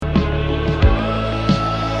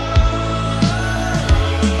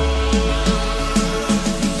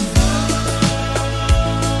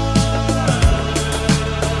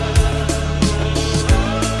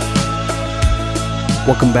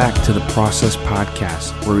Welcome back to the Process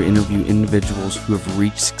Podcast, where we interview individuals who have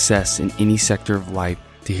reached success in any sector of life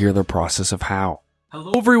to hear their process of how.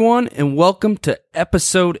 Hello, everyone, and welcome to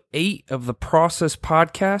episode 8 of the Process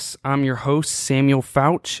Podcast. I'm your host, Samuel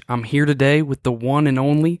Foutch. I'm here today with the one and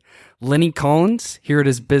only Lenny Collins, here at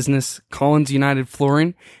his business, Collins United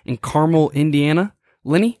Flooring in Carmel, Indiana.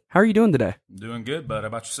 Lenny, how are you doing today? Doing good, bud. How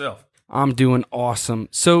about yourself? I'm doing awesome.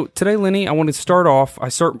 So today, Lenny, I want to start off, I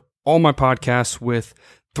start all my podcasts with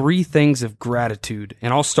 3 things of gratitude,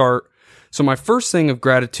 and I'll start. So my first thing of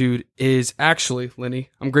gratitude is actually,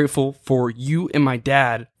 Lenny, I'm grateful for you and my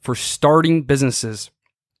dad for starting businesses.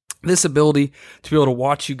 This ability to be able to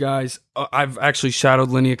watch you guys, I've actually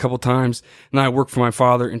shadowed Lenny a couple times, and I work for my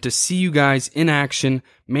father, and to see you guys in action,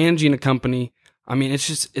 managing a company, I mean,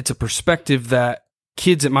 it's a perspective that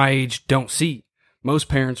kids at my age don't see. Most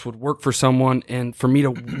parents would work for someone, and for me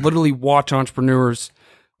to literally watch entrepreneurs,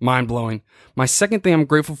 mind-blowing. My second thing I'm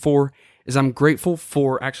grateful for is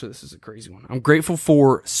actually, this is a crazy one. I'm grateful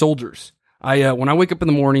for soldiers. When I wake up in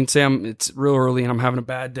the morning, it's real early and I'm having a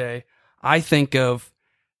bad day, I think of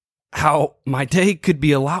how my day could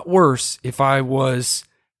be a lot worse if I was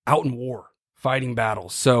out in war, fighting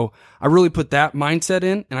battles. So I really put that mindset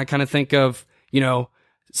in, and I kind of think of,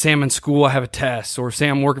 say I'm in school, I have a test, or say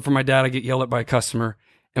I'm working for my dad, I get yelled at by a customer.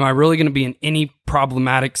 Am I really going to be in any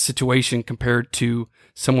problematic situation compared to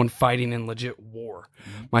someone fighting in legit war?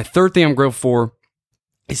 Mm-hmm. My third thing I'm grateful for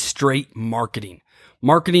is straight marketing.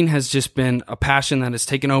 Marketing has just been a passion that has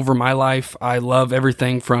taken over my life. I love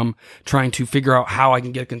everything from trying to figure out how I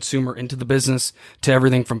can get a consumer into the business to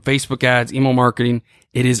everything from Facebook ads, email marketing.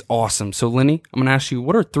 It is awesome. So, Lenny, I'm going to ask you,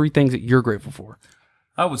 what are 3 things that you're grateful for?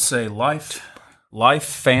 I would say life,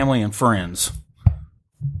 family, and friends.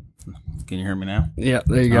 Can you hear me now? Yeah,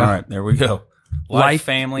 there you go. All right, there we go. Life,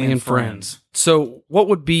 family, and friends. So what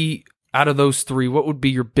would be, out of those 3, what would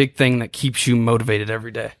be your big thing that keeps you motivated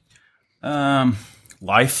every day?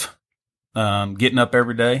 Life, getting up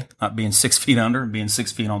every day, not being 6 feet under and being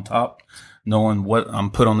 6 feet on top, knowing what I'm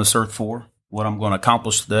put on this earth for, what I'm going to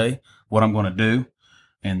accomplish today, what I'm going to do.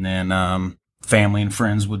 And then family and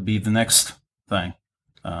friends would be the next thing.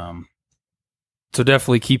 So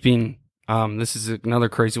definitely keeping... this is another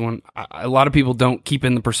crazy one. A lot of people don't keep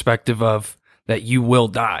in the perspective of that you will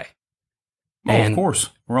die. Oh, of course.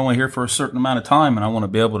 We're only here for a certain amount of time, and I want to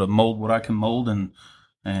be able to mold what I can mold and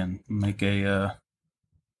make a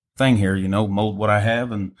thing here, mold what I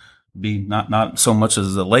have and be not so much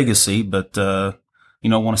as a legacy, but,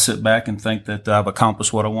 want to sit back and think that I've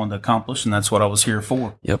accomplished what I wanted to accomplish, and that's what I was here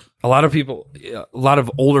for. Yep. A lot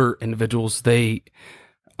of older individuals,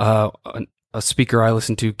 a speaker I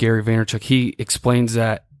listen to, Gary Vaynerchuk, he explains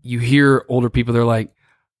that you hear older people, they're like,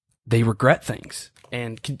 they regret things.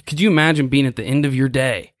 And could you imagine being at the end of your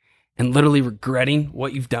day and literally regretting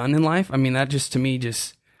what you've done in life? I mean, that just, to me,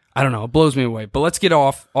 I don't know, it blows me away. But let's get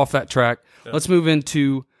off that track. Yeah. Let's move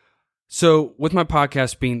into, so with my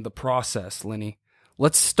podcast being The Process, Lenny,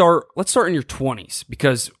 let's start in your 20s,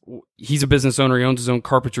 because he's a business owner, he owns his own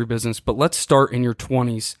carpentry business, but let's start in your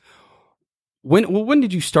 20s. When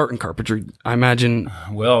did you start in carpentry? I imagine.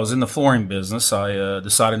 Well, I was in the flooring business. I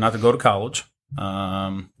decided not to go to college.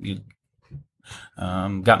 Got in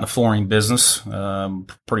the flooring business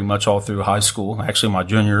pretty much all through high school. Actually, my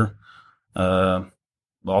junior, all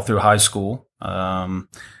through high school,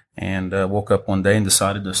 and woke up one day and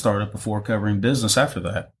decided to start up a floor covering business after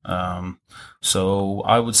that. So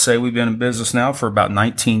I would say we've been in business now for about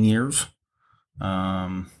 19 years,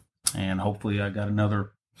 and hopefully I got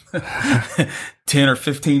another 10 or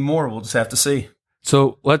 15 more. We'll just have to see.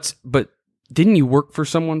 So but didn't you work for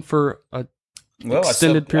someone for a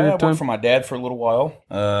extended period of time? I worked for my dad for a little while,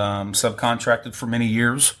 subcontracted for many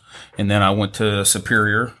years. And then I went to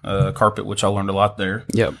Superior Carpet, which I learned a lot there.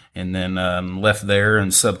 Yep. And then left there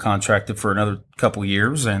and subcontracted for another couple of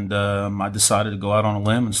years. And I decided to go out on a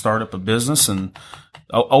limb and start up a business, and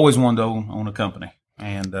I always wanted to own a company,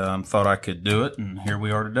 and thought I could do it. And here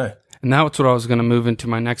we are today. And that's what I was going to move into.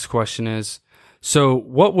 My next question is, so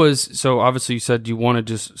obviously you said you want to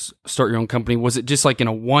just start your own company. Was it just like in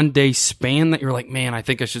a 1-day span that you're like, man, I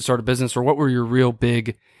think I should start a business? Or what were your real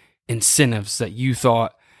big incentives that you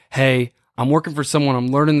thought, hey, I'm working for someone, I'm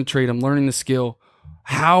learning the trade, I'm learning the skill.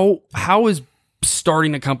 How is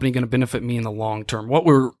starting a company going to benefit me in the long term? What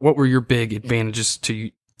were your big advantages to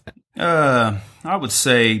you? I would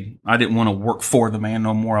say I didn't want to work for the man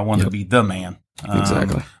no more. I wanted to be the man.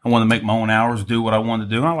 Exactly. I want to make my own hours, do what I want to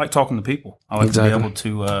do. And I like talking to people. I like to be able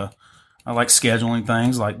to, I like scheduling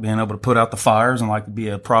things, like being able to put out the fires, and like to be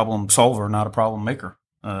a problem solver, not a problem maker,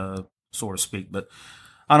 so to speak. But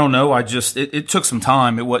I don't know. It took some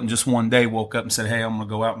time. It wasn't just one day woke up and said, "Hey, I'm going to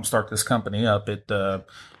go out and start this company up." It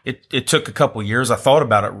took a couple of years. I thought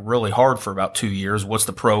about it really hard for about 2 years. What's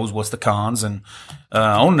the pros? What's the cons? And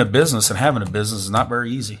owning a business and having a business is not very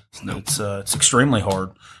easy. It's extremely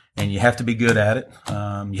hard, and you have to be good at it.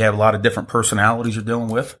 You have a lot of different personalities you're dealing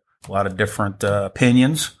with, a lot of different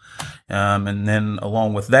opinions. And then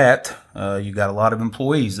along with that, you got a lot of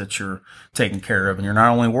employees that you're taking care of, and you're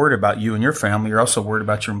not only worried about you and your family, you're also worried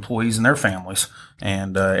about your employees and their families,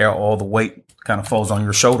 and all the weight kind of falls on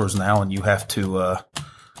your shoulders now, and you have to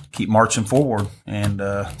keep marching forward. And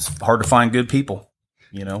it's hard to find good people,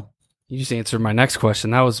 you know. You just answered my next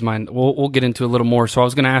question. That was mine. We'll get into a little more. So I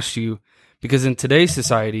was going to ask you, because in today's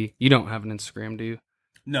society, you don't have an Instagram, do you?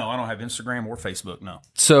 No, I don't have Instagram or Facebook. No.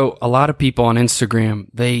 So a lot of people on Instagram,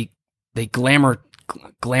 they glamorize,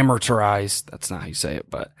 that's not how you say it,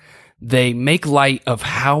 but they make light of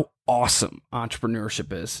how awesome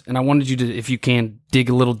entrepreneurship is. And I wanted you to, if you can, dig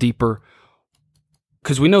a little deeper,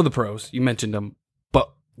 because we know the pros, you mentioned them,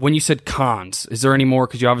 but when you said cons, is there any more?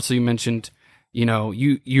 Because you obviously mentioned,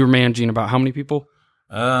 you're managing about how many people?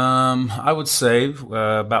 I would say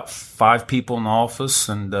about 5 people in the office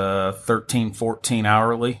and 13, 14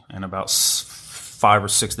 hourly, and about 5 or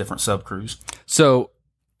 6 different sub crews. So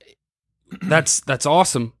that's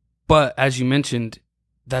awesome. But as you mentioned,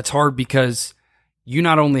 that's hard because you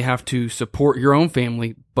not only have to support your own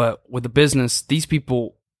family, but with a business, these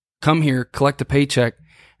people come here, collect a paycheck,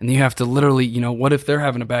 and you have to literally, what if they're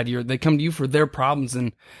having a bad year? They come to you for their problems.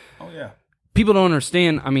 And people don't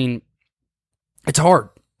understand. I mean, it's hard.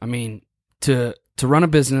 I mean, to run a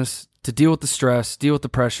business, to deal with the stress, deal with the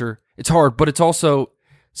pressure, it's hard, but it's also,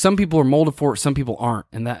 some people are molded for it, some people aren't.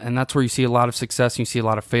 And that's where you see a lot of success and you see a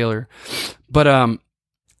lot of failure. But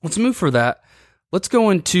let's move for that. Let's go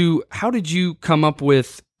into, how did you come up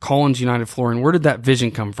with Collins United Flooring? Where did that vision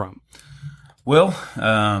come from? Well,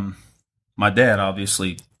 my dad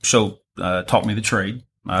obviously taught me the trade.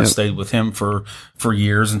 I stayed with him for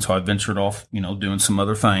years until I ventured off, doing some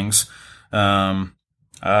other things. When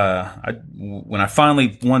I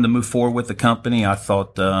finally wanted to move forward with the company, I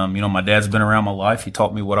thought, my dad's been around my life. He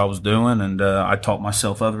taught me what I was doing, and I taught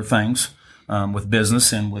myself other things with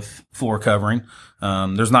business and with floor covering.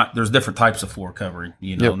 There's different types of floor covering,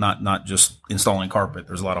 not just installing carpet.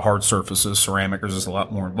 There's a lot of hard surfaces, ceramic. There's just a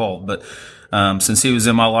lot more involved. But since he was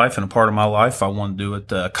in my life and a part of my life, I wanted to do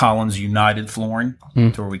it Collins United Flooring,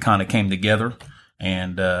 to where we kind of came together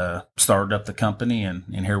and started up the company,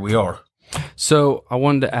 and here we are. So I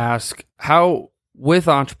wanted to ask, how, with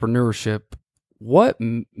entrepreneurship, what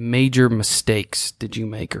major mistakes did you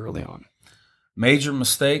make early on? Major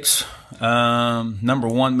mistakes. Number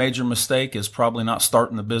one major mistake is probably not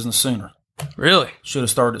starting the business sooner. Really? Should have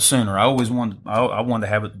started sooner. I wanted to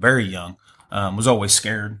have it very young. Was always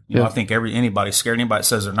scared. I think anybody's scared. Anybody that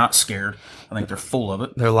says they're not scared, I think they're full of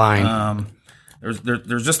it. They're lying.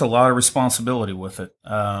 There's just a lot of responsibility with it.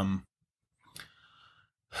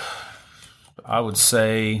 I would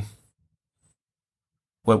say,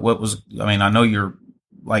 what was, I know you're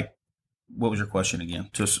like, what was your question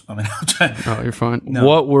again? Oh, you're fine. No.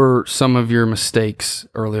 What were some of your mistakes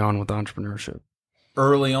early on with entrepreneurship?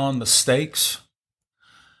 Early on mistakes?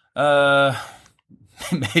 Maybe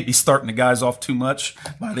starting the guys off too much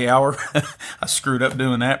by the hour. I screwed up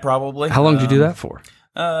doing that probably. How long did you do that for?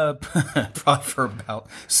 Probably for about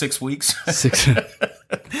 6 weeks.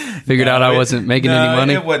 Figured out I wasn't making any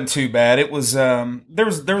money. It wasn't too bad. It was there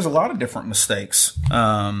was a lot of different mistakes.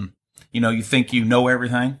 You think you know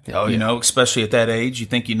everything. Oh, yeah. Especially at that age, you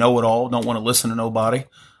think you know it all. Don't want to listen to nobody.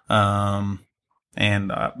 And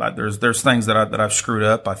there's things that I've screwed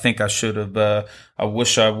up. I think I should have. I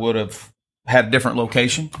wish I would have had a different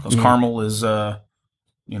location, because Carmel is.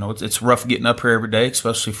 It's rough getting up here every day,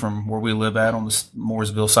 especially from where we live at on the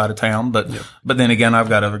Mooresville side of town. But then again, I've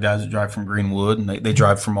got other guys that drive from Greenwood, and they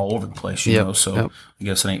drive from all over the place, know. So I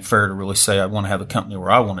guess it ain't fair to really say I want to have a company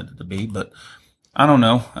where I wanted it to be. But I don't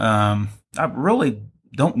know. I really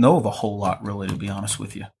don't know of a whole lot, really, to be honest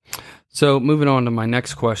with you. So moving on to my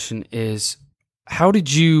next question is, how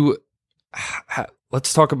did you?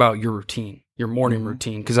 Let's talk about your routine. Your morning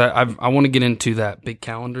routine, because I want to get into that big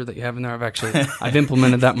calendar that you have in there. I've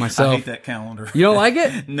implemented that myself. I hate that calendar. You don't like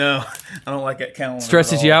it? No, I don't like that calendar.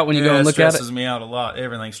 Stresses you out when you go and look at it? It stresses me out a lot.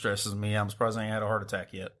 Everything stresses me. I'm surprised I ain't had a heart attack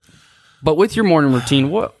yet. But with your morning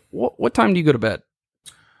routine, what time do you go to bed?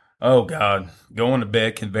 Oh God, going to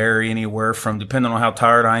bed can vary anywhere from, depending on how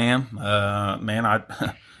tired I am.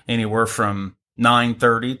 Anywhere from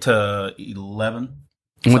 9:30 to 11.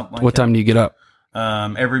 What time do you get up?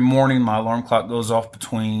 Every morning, my alarm clock goes off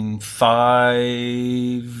between 5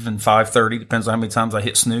 and 5:30. Depends on how many times I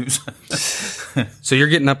hit snooze. So you're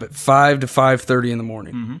getting up at 5 to 5:30 in the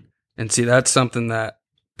morning. Mm-hmm. And see, that's something that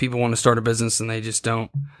people want to start a business and they just don't,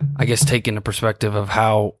 I guess, take into perspective of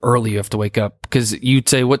how early you have to wake up. Because you'd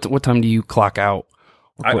say, what time do you clock out?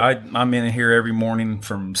 I'm in here every morning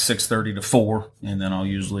from 6:30 to 4, and then I'll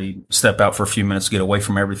usually step out for a few minutes, get away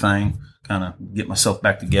from everything, kind of get myself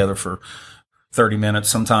back together for 30 minutes.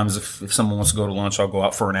 Sometimes if someone wants to go to lunch, I'll go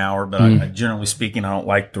out for an hour. But I generally speaking, I don't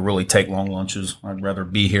like to really take long lunches. I'd rather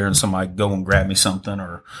be here and somebody go and grab me something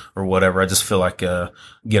or whatever. I just feel like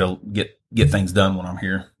get things done when I'm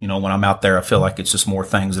here. You know, when I'm out there, I feel like it's just more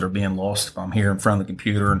things that are being lost. If I'm here in front of the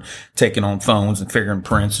computer and taking on phones and figuring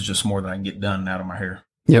prints, it's just more than I can get done and out of my hair.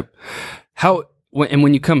 Yep.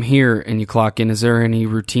 When you come here and you clock in, is there any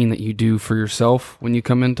routine that you do for yourself when you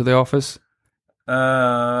come into the office?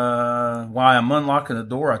 While I'm unlocking the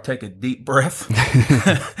door, I take a deep breath,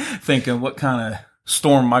 thinking, what kind of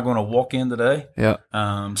storm am I going to walk in today? Yeah.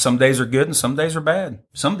 Some days are good and some days are bad.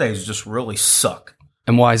 Some days just really suck.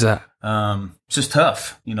 And why is that? It's just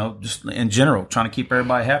tough, you know, just in general, trying to keep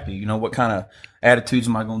everybody happy. You know, what kind of attitudes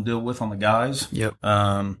am I going to deal with on the guys? Yep.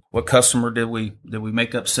 What customer did we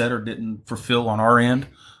make upset or didn't fulfill on our end?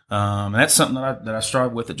 And that's something that I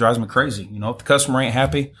strive with. It drives me crazy. You know, if the customer ain't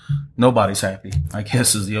happy, nobody's happy, I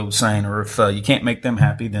guess is the old saying. Or if you can't make them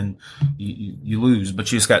happy, then you lose.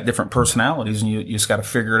 But you just got different personalities, and you just got to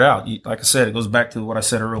figure it out. Like I said, it goes back to what I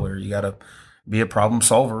said earlier. You got to be a problem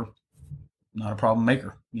solver, not a problem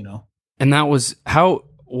maker, you know. And that was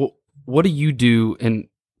what do you do, and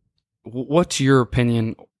what's your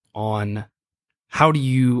opinion on how do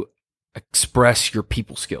you express your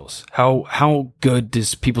people skills? How good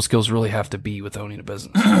does people skills really have to be with owning a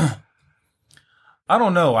business? I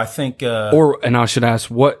don't know. I think, and I should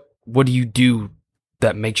ask, what do you do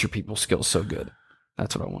that makes your people skills so good?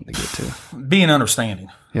 That's what I wanted to get to. Being understanding,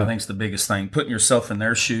 yep. I think is the biggest thing. Putting yourself in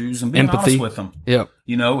their shoes and being Empathy. honest with them. Yeah.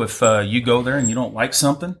 You know, if you go there and you don't like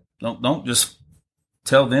something, don't just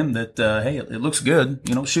tell them that, hey, it looks good.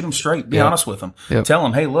 You know, shoot them straight. Be honest with them. Yep. Tell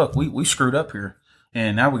them, hey, look, we screwed up here,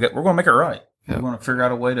 and now we're going to make it right. Yep. We're going to figure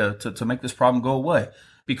out a way to make this problem go away.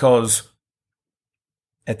 Because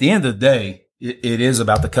at the end of the day, it is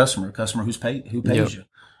about the customer who pays Yep. you,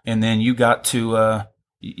 and then you got to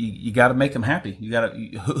you got to make them happy. You got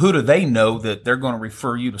to. Who do they know that they're going to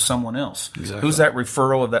refer you to someone else? Exactly. Who's that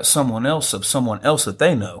referral of that someone else that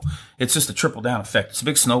they know? It's just a trickle down effect. It's a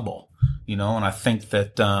big snowball, you know. And I think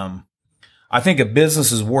that a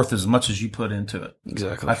business is worth as much as you put into it.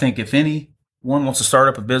 Exactly. I think if anyone wants to start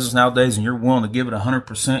up a business nowadays, and you're willing to give it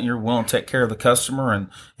 100%, you're willing to take care of the customer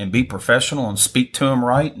and be professional and speak to them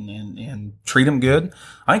right and treat them good,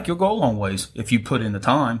 I think you'll go a long ways if you put in the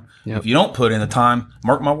time. Yep. If you don't put in the time,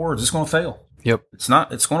 mark my words, it's going to fail. Yep. It's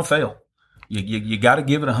going to fail. You got to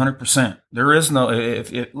give it 100%. There is no,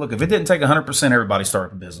 if it didn't take 100%, everybody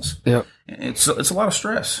started a business. Yep. It's a lot of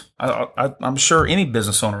stress. I'm sure any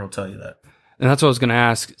business owner will tell you that. And that's what I was going to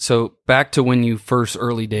ask. So back to when you first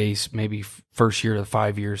early days, maybe first year to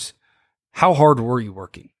 5 years, how hard were you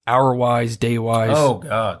working? Hour-wise, day-wise? Oh,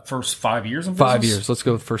 God. First 5 years in business? 5 years. Let's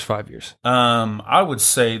go with the first 5 years. I would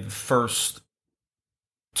say the first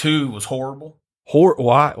 2 was horrible.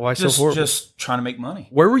 Why so horrible? Just trying to make money.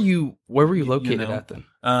 Where were you located at then?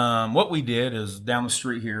 What we did is down the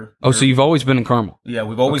street here. Oh, so you've always been in Carmel? Yeah,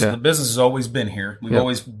 the business has always been here. We've Yep.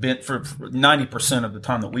 always been for 90% of the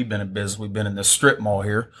time that we've been in business, we've been in this strip mall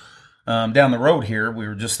here. Down the road here, we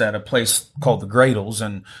were just at a place called the Gradles,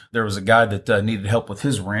 and there was a guy that needed help with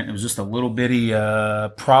his rent. It was just a little bitty,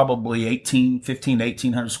 probably 15 to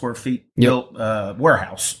 1,800 square feet built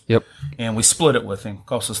warehouse. Yep. And we split it with him.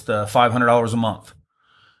 Cost us $500 a month.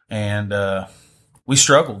 And we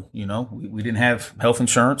struggled, you know. We didn't have health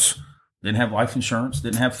insurance, didn't have life insurance,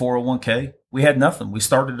 didn't have 401k. We had nothing. We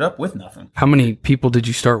started it up with nothing. How many people did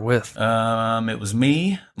you start with? It was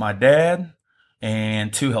me, my dad,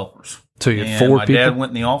 and 2 helpers. So you had and 4 my people? dad went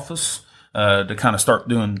in the office to kind of start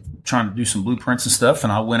trying to do some blueprints and stuff.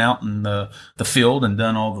 And I went out in the field and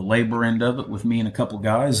done all the labor end of it with me and a couple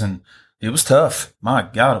guys. And it was tough. My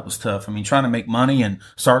God, it was tough. I mean, trying to make money and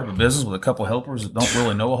start up a business with a couple helpers that don't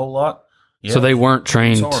really know a whole lot. Yeah, so they weren't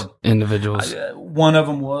trained individuals? One of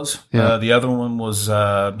them was. Yeah. The other one was,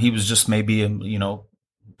 he was just maybe, 2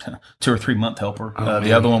 or 3 month helper.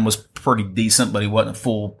 The other one was pretty decent, but he wasn't a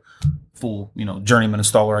full, journeyman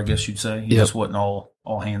installer, I guess you'd say. He just wasn't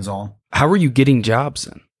all hands on. How were you getting jobs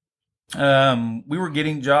then? We were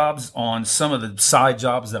getting jobs on some of the side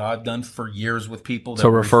jobs that I've done for years with people. That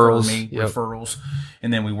So referrals, referrals.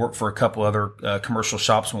 And then we worked for a couple other commercial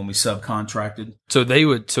shops when we subcontracted. So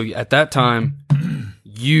at that time,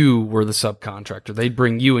 you were the subcontractor. They'd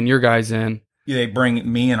bring you and your guys in. Yeah, they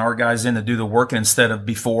bring me and our guys in to do the work. And instead of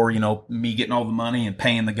before, me getting all the money and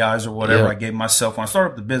paying the guys or whatever, I gave myself. When I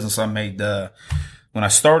started up the business, I made, when I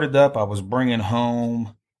started up, I was bringing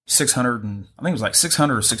home I think it was like $600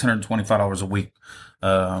 or $625 a week.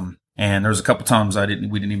 And there's a couple times we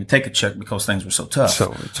didn't even take a check because things were so tough.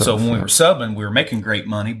 So when we were subbing, we were making great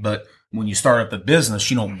money, but when you start up a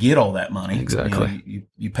business, you don't get all that money. Exactly.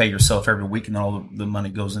 You pay yourself every week and all the money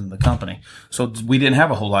goes into the company. So we didn't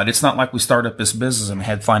have a whole lot. It's not like we started up this business and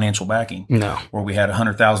had financial backing. No. Or we had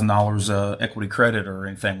 $100,000 equity credit or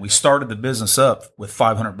anything. We started the business up with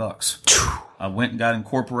 $500. I went and got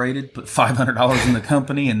incorporated, put $500 in the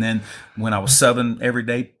company. And then when I was subbing every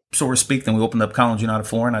day, so to speak, then we opened up Collins United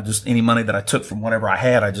Flooring. Any money that I took from whatever I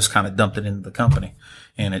had, I just kind of dumped it into the company.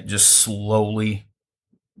 And it just slowly,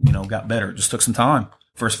 got better. It just took some time.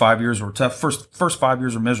 First 5 years were tough. First 5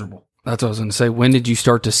 years were miserable. That's what I was going to say. When did you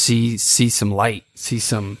start to see some light, see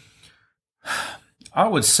some? I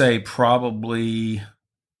would say probably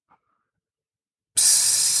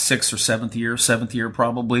sixth or seventh year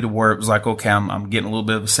probably, to where it was like, okay, I'm getting a little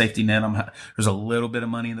bit of a safety net. There's a little bit of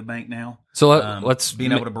money in the bank now. So let's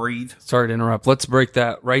being able to breathe. Sorry to interrupt. Let's break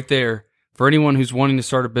that right there. For anyone who's wanting to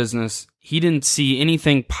start a business, he didn't see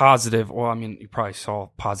anything positive. Well, I mean, you probably saw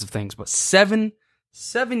positive things, but 7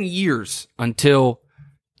 years until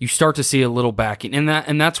you start to see a little backing,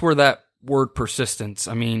 and that's where that word persistence.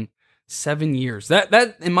 I mean, 7 years.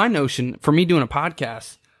 That in my notion, for me doing a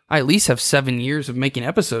podcast, I at least have 7 years of making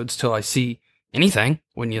episodes till I see anything.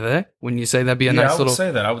 Wouldn't you say that'd be a nice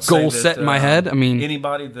little goal set in my head? I mean,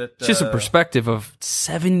 anybody that it's just a perspective of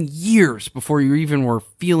 7 years before you even were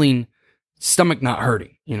feeling stomach not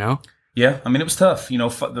hurting, Yeah, I mean, it was tough.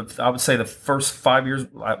 I would say the first 5 years,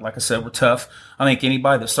 like I said, were tough. I think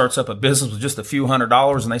anybody that starts up a business with just a few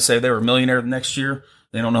 $100s and they say they were a millionaire the next year,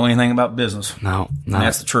 they don't know anything about business. No. And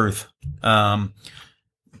that's the truth.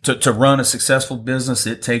 To run a successful business,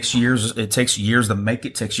 it takes years. It takes years to make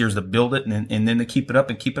it. Takes years to build it, and then to keep it up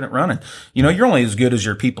and keeping it running. You're only as good as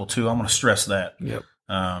your people too. I'm going to stress that. Yep.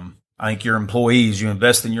 I think your employees, you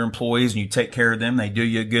invest in your employees and you take care of them. They do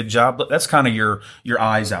you a good job. But that's kind of your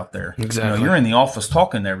eyes out there. Exactly. You're in the office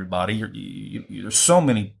talking to everybody. There's so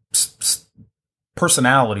many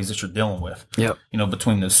personalities that you're dealing with. Yep.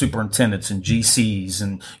 Between the superintendents and GCs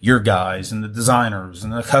and your guys and the designers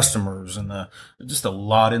and the customers and just a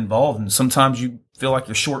lot involved. And sometimes you feel like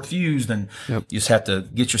you're short fused and you just have to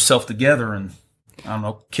get yourself together and, I don't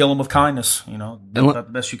know, kill them with kindness. Do the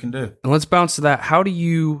best you can do. And let's bounce to that.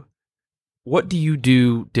 What do you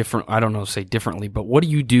do different? I don't know, say differently, but what do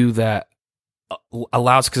you do that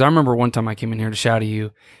allows? Because I remember one time I came in here to shout at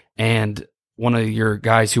you, and one of your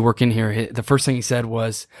guys who work in here, the first thing he said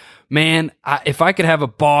was, "Man, if I could have a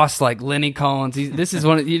boss like Lenny Collins, this is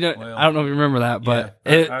one of, well, I don't know if you remember that, but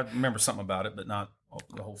I remember something about it, but not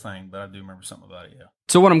the whole thing. But I do remember something about it. Yeah.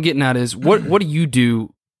 So what I'm getting at is, what do you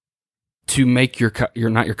do to make your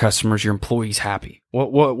not your customers, your employees happy?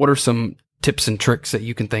 What are some tips and tricks that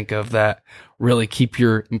you can think of that really keep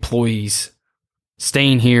your employees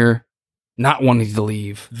staying here, not wanting to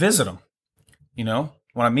leave? Visit them.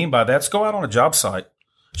 What I mean by that's go out on a job site,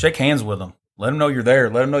 shake hands with them, let them know you're there,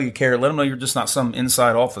 let them know you care, let them know you're just not some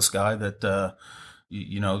inside office guy that,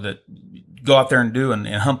 that go out there and do and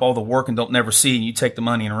hump all the work and don't never see, and you take the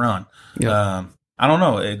money and run. Yep. I don't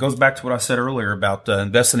know. It goes back to what I said earlier about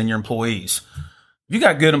investing in your employees. If you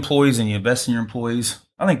got good employees and you invest in your employees,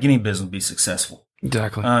 I think any business will be successful.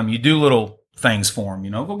 Exactly. You do little things for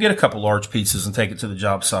them, go get a couple large pizzas and take it to the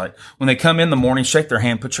job site. When they come in the morning, shake their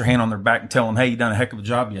hand, put your hand on their back and tell them, hey, you done a heck of a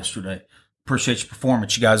job yesterday. Appreciate your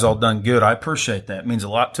performance. You guys all done good. I appreciate that. It means a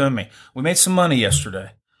lot to me. We made some money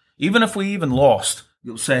yesterday. Even if we even lost,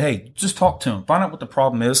 you'll say, hey, just talk to them. Find out what the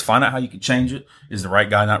problem is. Find out how you can change it. Is the right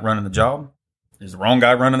guy not running the job? Is the wrong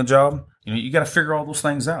guy running the job? You got to figure all those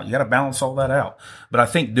things out. You got to balance all that out. But I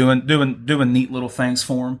think doing neat little things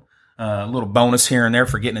for them, a little bonus here and there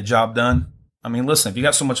for getting a job done. I mean, listen, if you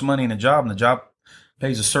got so much money in a job and the job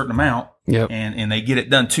pays a certain amount, and they get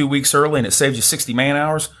it done 2 weeks early and it saves you 60 man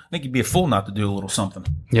hours, I think you'd be a fool not to do a little something.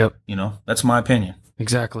 Yep. That's my opinion.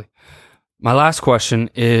 Exactly. My last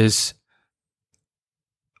question is,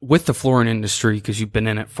 with the flooring industry, because you've been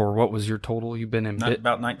in it for, what was your total? You've been in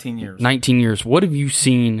about 19 years. 19 years. What have you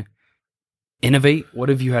seen innovate? What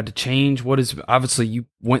have you had to change? Obviously you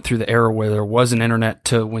went through the era where there was an internet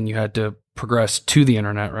to when you had to progress to the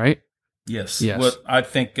internet, right? Yes. Yes. What I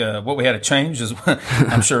think what we had to change is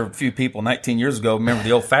I'm sure a few people 19 years ago remember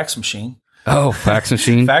the old fax machine. Oh, fax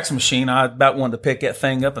machine. Fax machine. I about wanted to pick that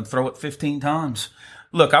thing up and throw it 15 times.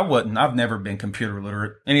 Look, I've never been computer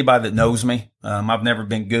literate. Anybody that knows me, I've never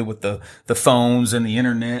been good with the phones and the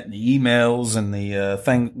internet and the emails and the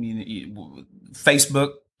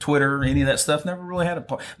Facebook, Twitter, any of that stuff. Never really had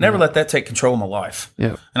never let that take control of my life.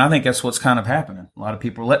 Yeah. And I think that's what's kind of happening. A lot of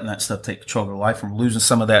people are letting that stuff take control of their life and losing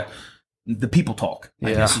some of that, the people talk,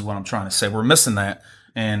 I guess is what I'm trying to say. We're missing that.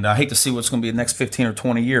 And I hate to see what's going to be the next 15 or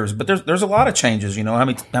 20 years, but there's a lot of changes. You know, how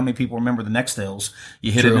many people remember the Nextels?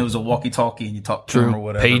 You hit it and it was a walkie-talkie and you talked to them or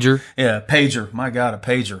whatever. Pager. Yeah, pager. My God, a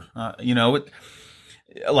pager.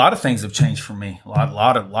 A lot of things have changed for me. A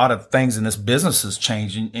lot of things in this business has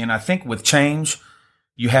changed. And I think with change,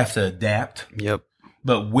 you have to adapt. Yep.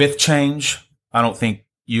 But with change, I don't think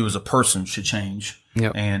you as a person should change.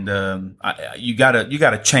 Yep. And you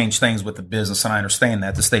gotta change things with the business, and I understand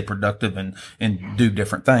that to stay productive and do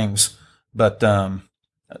different things. But a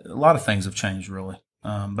lot of things have changed, really.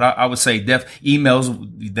 But I would say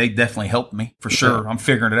emails, they definitely helped me for sure. I'm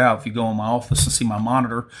figuring it out. If you go in my office and see my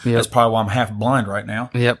monitor, that's probably why I'm half blind right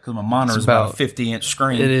now. Yep. Because my monitor is about a 50-inch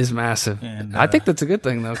screen. It is massive. And I think that's a good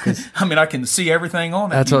thing, though. Cause I mean, I can see everything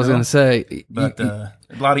on it. That's what I was going to say. But a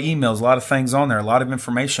lot of emails, a lot of things on there, a lot of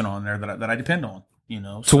information on there that I depend on.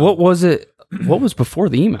 So what was it? What was before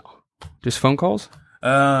the email? Just phone calls?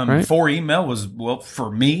 Right? Before email was, for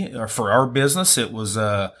me or for our business, it was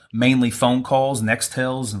mainly phone calls,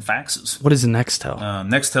 Nextels, and faxes. What is a Nextel?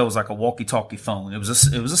 Nextel was like a walkie-talkie phone. It was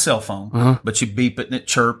a cell phone, but you beep it and it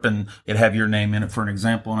chirp and it'd have your name in it, for an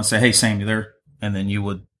example. And I'd say, "Hey, Sam, you there?" And then you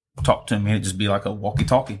would talk to me. It'd just be like a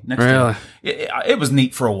walkie-talkie. Nextel. Really? It was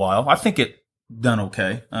neat for a while. I think it done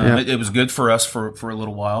okay. It was good for us for a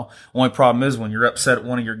little while. Only problem is when you're upset at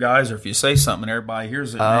one of your guys, or if you say something and everybody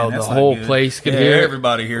hears it, man, that's the whole place could hear it.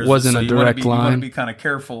 Everybody hears Wasn't it. So a direct line. You want to be kind of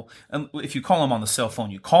careful. And if you call them on the cell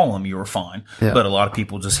phone, you call them, you were fine. Yeah. But a lot of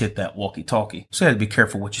people just hit that walkie-talkie. So you had to be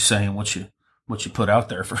careful what you say and what you put out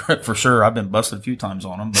there for sure. I've been busted a few times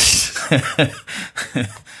on them,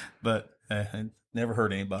 but it never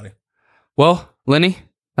hurt anybody. Well, Lenny,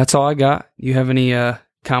 that's all I got. You have any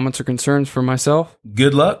comments or concerns for myself?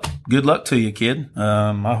 Good luck to you, kid.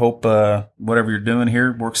 I hope whatever you're doing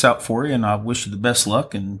here works out for you, and I wish you the best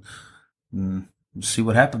luck, and see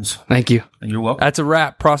what happens. Thank you. And you're welcome. That's a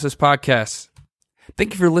wrap. Process Podcast.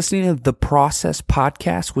 Thank you for listening to the Process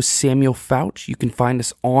Podcast with Samuel Foutch. You can find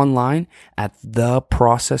us online at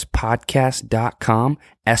theprocesspodcast.com.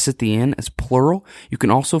 S at the end as plural. You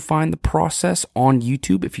can also find the process on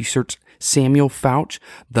YouTube if you search Samuel Foutch,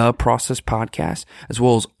 The Process Podcast, as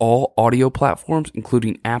well as all audio platforms,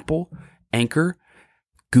 including Apple, Anchor,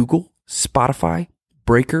 Google, Spotify,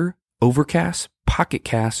 Breaker, Overcast, Pocket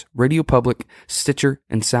Cast, Radio Public, Stitcher,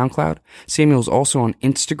 and SoundCloud. Samuel is also on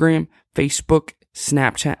Instagram, Facebook,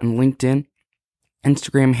 Snapchat, and LinkedIn.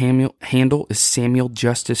 Instagram handle is Samuel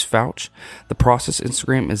Justice Foutch. The Process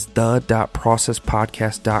Instagram is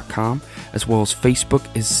the.processpodcast.com, as well as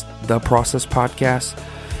Facebook is The Process Podcast.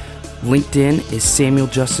 LinkedIn is Samuel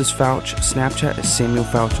Justice Foutch. Snapchat is Samuel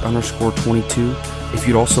Foutch _22. If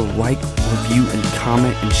you'd also like, review, and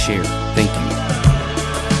comment and share. Thank you.